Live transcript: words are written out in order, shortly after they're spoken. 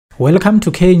Welcome to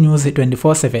K News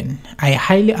 24/7. I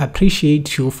highly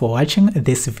appreciate you for watching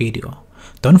this video.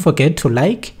 Don't forget to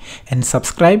like and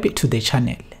subscribe to the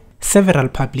channel. Several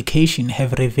publications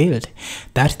have revealed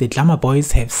that the Glamour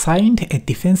Boys have signed a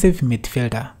defensive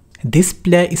midfielder. This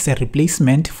player is a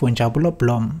replacement for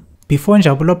BLOM. Before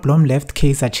BLOM left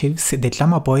KAIZER Chiefs, the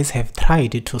Glamour Boys have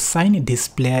tried to sign this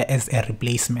player as a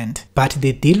replacement, but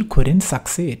the deal couldn't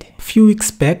succeed. Few weeks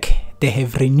back, they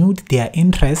have renewed their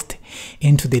interest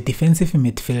into the defensive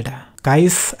midfielder.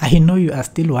 Guys, I know you are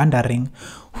still wondering,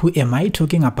 who am I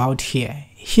talking about here?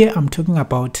 Here I'm talking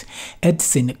about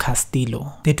Edson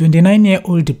Castillo. The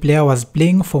 29-year-old player was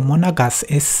playing for Monagas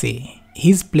SC.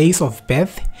 His place of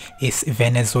birth is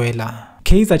Venezuela.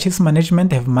 KAIZER Chiefs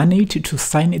management have managed to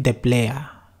sign the player,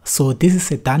 so this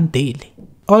is a done deal.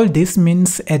 All this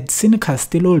means Edson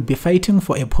Castillo will be fighting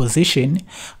for a position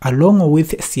along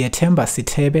with Sietemba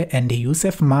Sitebe and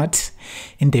Yusuf Mat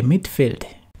in the midfield.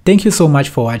 Thank you so much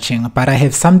for watching, but I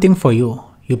have something for you.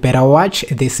 You better watch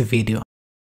this video.